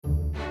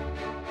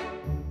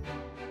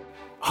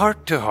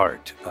Heart to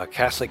Heart, a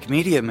Catholic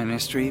media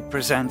ministry,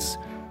 presents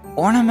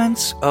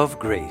Ornaments of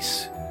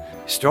Grace,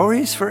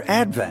 stories for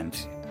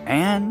Advent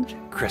and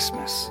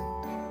Christmas.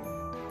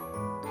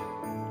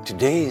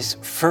 Today's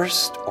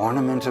first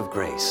ornament of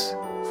grace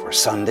for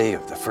Sunday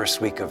of the first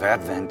week of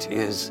Advent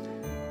is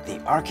the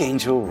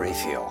Archangel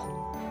Raphael.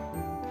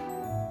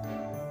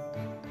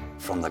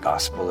 From the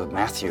Gospel of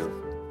Matthew,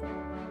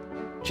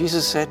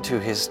 Jesus said to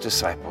his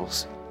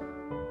disciples,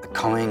 "The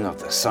coming of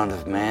the Son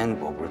of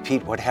Man will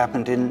repeat what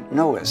happened in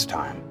Noah's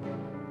time.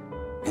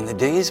 In the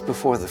days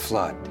before the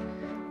flood,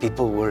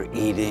 people were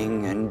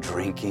eating and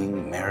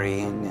drinking,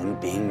 marrying and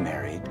being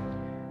married,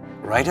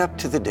 right up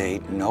to the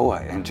day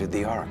Noah entered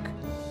the ark.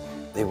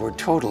 They were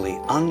totally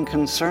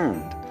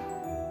unconcerned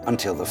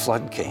until the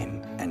flood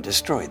came and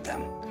destroyed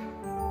them.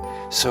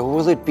 So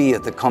will it be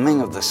at the coming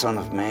of the Son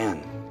of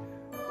Man.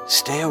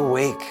 Stay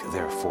awake,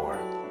 therefore.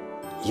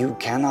 You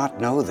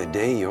cannot know the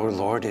day your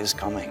Lord is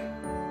coming."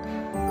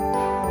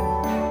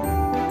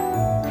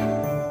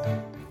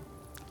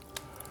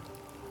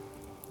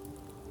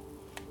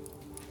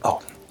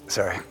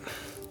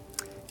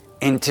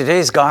 In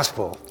today's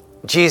gospel,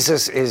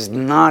 Jesus is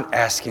not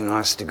asking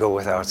us to go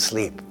without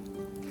sleep.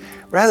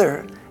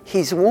 Rather,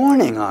 he's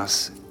warning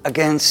us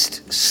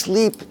against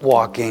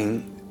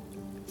sleepwalking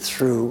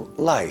through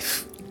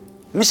life,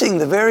 missing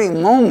the very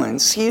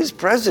moments he is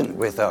present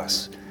with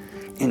us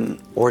in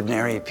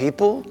ordinary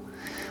people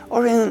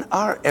or in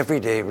our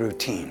everyday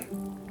routine.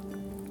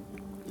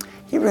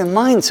 He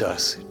reminds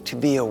us to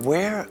be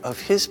aware of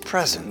his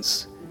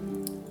presence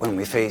when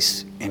we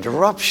face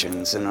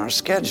interruptions in our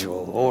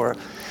schedule or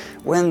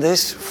when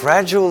this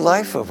fragile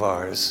life of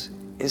ours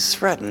is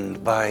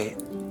threatened by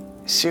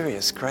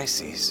serious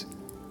crises.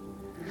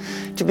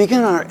 To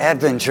begin our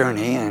Advent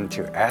journey and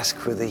to ask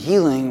for the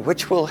healing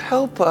which will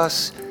help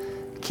us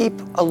keep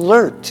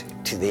alert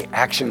to the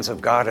actions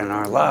of God in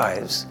our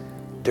lives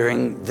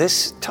during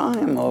this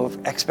time of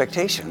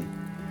expectation,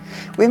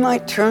 we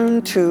might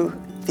turn to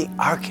the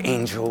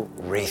Archangel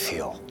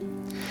Raphael,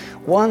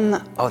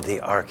 one of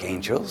the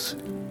archangels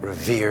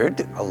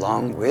revered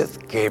along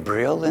with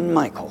Gabriel and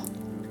Michael.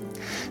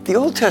 The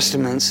Old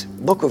Testament's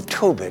book of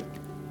Tobit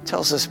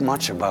tells us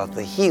much about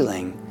the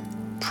healing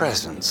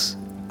presence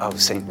of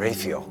Saint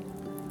Raphael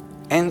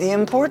and the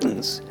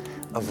importance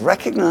of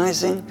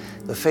recognizing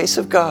the face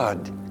of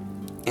God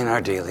in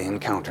our daily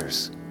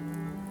encounters.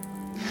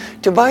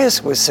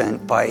 Tobias was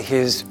sent by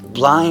his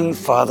blind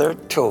father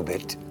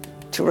Tobit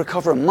to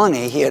recover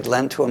money he had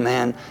lent to a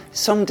man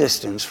some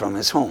distance from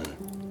his home.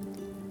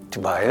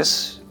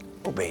 Tobias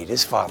obeyed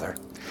his father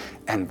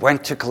and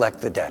went to collect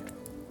the debt.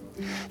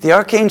 The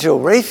Archangel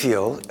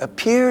Raphael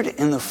appeared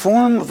in the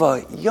form of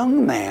a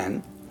young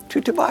man to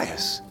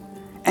Tobias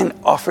and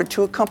offered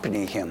to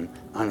accompany him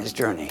on his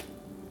journey.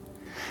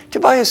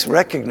 Tobias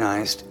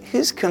recognized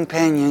his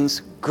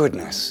companion's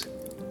goodness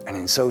and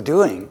in so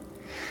doing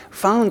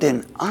found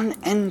an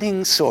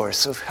unending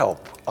source of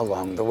help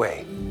along the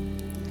way.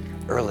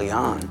 Early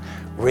on,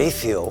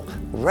 Raphael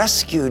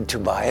rescued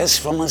Tobias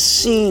from a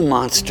sea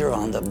monster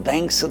on the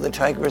banks of the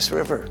Tigris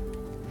River.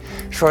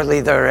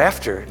 Shortly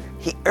thereafter,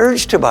 he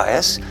urged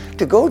Tobias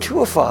to go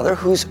to a father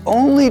whose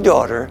only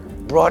daughter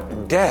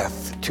brought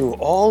death to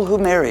all who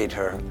married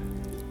her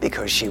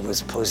because she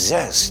was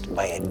possessed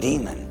by a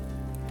demon.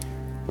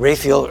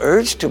 Raphael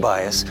urged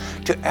Tobias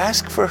to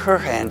ask for her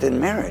hand in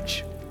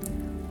marriage.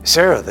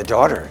 Sarah, the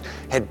daughter,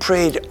 had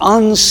prayed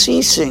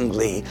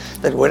unceasingly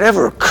that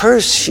whatever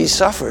curse she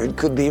suffered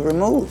could be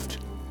removed.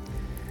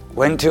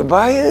 When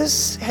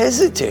Tobias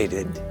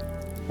hesitated,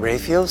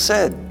 Raphael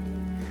said,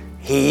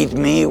 "Heed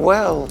me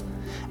well,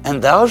 and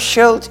thou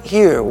shalt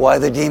hear why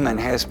the demon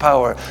has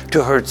power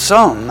to hurt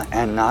some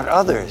and not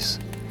others.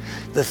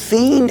 The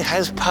fiend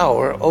has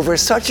power over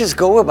such as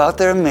go about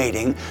their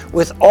mating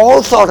with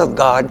all thought of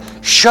God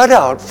shut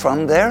out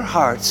from their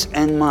hearts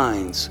and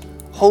minds,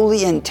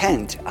 wholly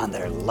intent on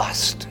their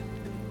lust."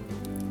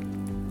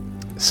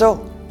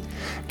 So,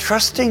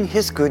 trusting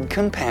his good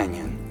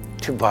companion,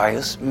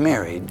 Tobias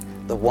married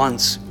the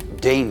once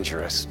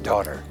dangerous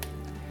daughter.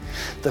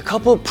 The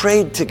couple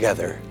prayed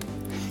together,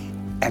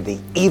 and the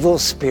evil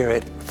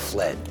spirit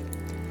fled.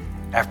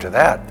 After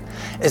that,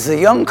 as the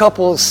young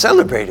couple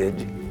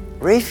celebrated,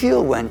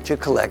 Raphael went to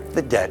collect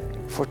the debt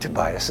for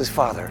Tobias's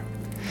father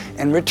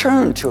and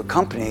returned to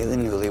accompany the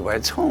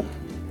newlyweds home.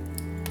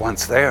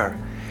 Once there,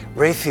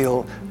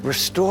 Raphael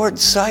restored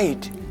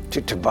sight to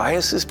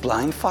Tobias's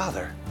blind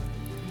father.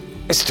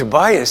 As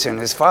Tobias and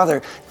his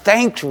father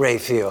thanked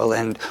Raphael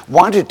and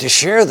wanted to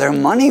share their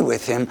money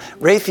with him,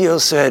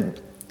 Raphael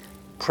said,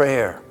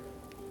 "Prayer,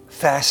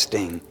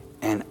 fasting,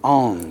 and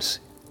alms.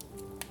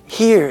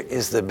 Here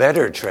is the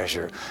better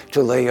treasure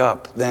to lay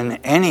up than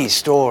any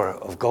store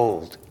of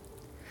gold.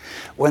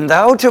 When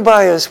thou,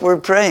 Tobias, were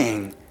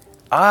praying,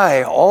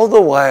 I all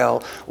the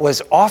while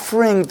was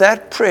offering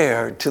that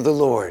prayer to the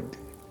Lord.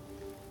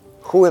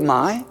 Who am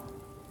I?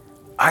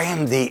 I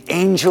am the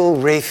angel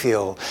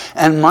Raphael,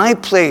 and my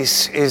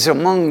place is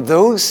among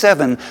those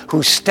 7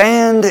 who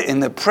stand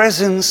in the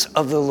presence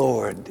of the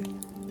Lord."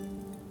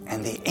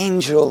 And the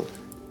angel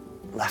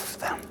left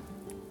them.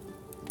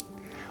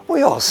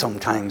 We all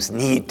sometimes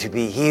need to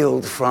be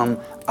healed from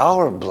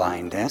our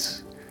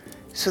blindness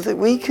so that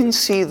we can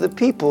see the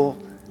people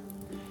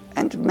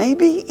and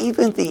maybe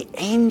even the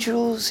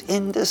angels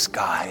in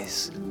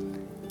disguise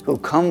who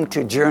come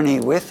to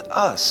journey with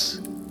us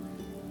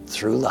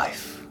through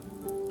life.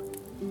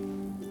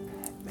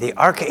 The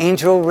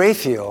Archangel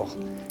Raphael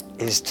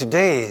is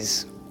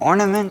today's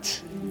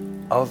ornament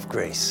of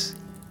grace.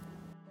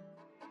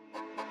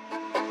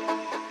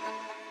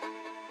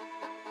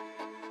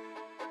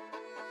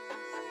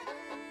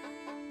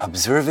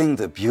 Observing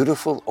the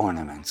beautiful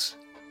ornaments.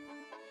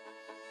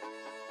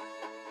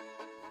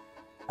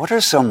 What are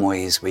some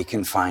ways we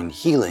can find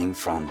healing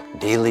from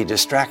daily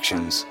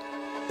distractions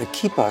that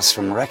keep us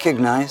from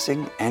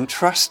recognizing and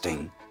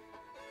trusting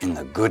in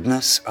the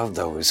goodness of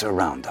those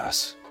around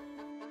us?